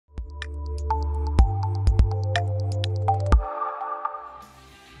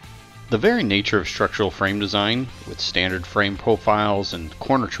The very nature of structural frame design, with standard frame profiles and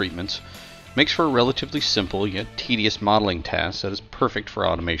corner treatments, makes for a relatively simple yet tedious modeling task that is perfect for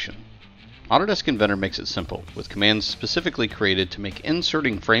automation. Autodesk Inventor makes it simple, with commands specifically created to make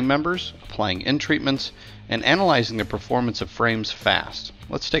inserting frame members, applying end treatments, and analyzing the performance of frames fast.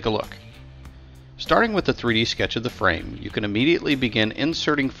 Let's take a look. Starting with the 3D sketch of the frame, you can immediately begin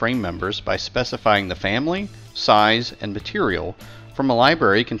inserting frame members by specifying the family, size, and material from a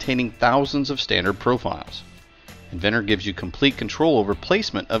library containing thousands of standard profiles. Inventor gives you complete control over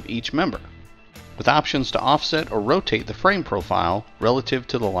placement of each member, with options to offset or rotate the frame profile relative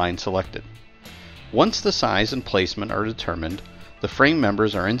to the line selected. Once the size and placement are determined, the frame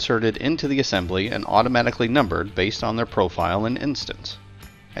members are inserted into the assembly and automatically numbered based on their profile and instance.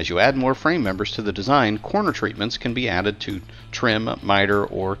 As you add more frame members to the design, corner treatments can be added to trim, miter,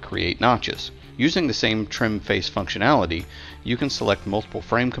 or create notches. Using the same trim face functionality, you can select multiple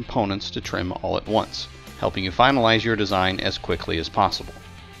frame components to trim all at once, helping you finalize your design as quickly as possible.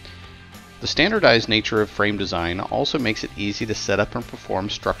 The standardized nature of frame design also makes it easy to set up and perform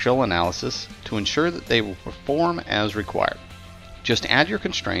structural analysis to ensure that they will perform as required. Just add your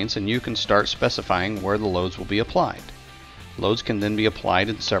constraints and you can start specifying where the loads will be applied. Loads can then be applied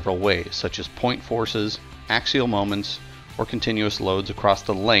in several ways, such as point forces, axial moments, or continuous loads across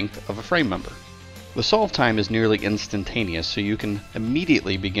the length of a frame member. The solve time is nearly instantaneous, so you can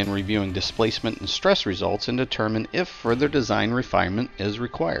immediately begin reviewing displacement and stress results and determine if further design refinement is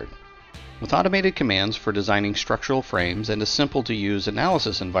required. With automated commands for designing structural frames and a simple-to-use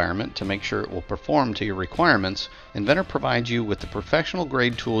analysis environment to make sure it will perform to your requirements, Inventor provides you with the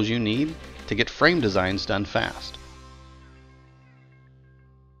professional-grade tools you need to get frame designs done fast.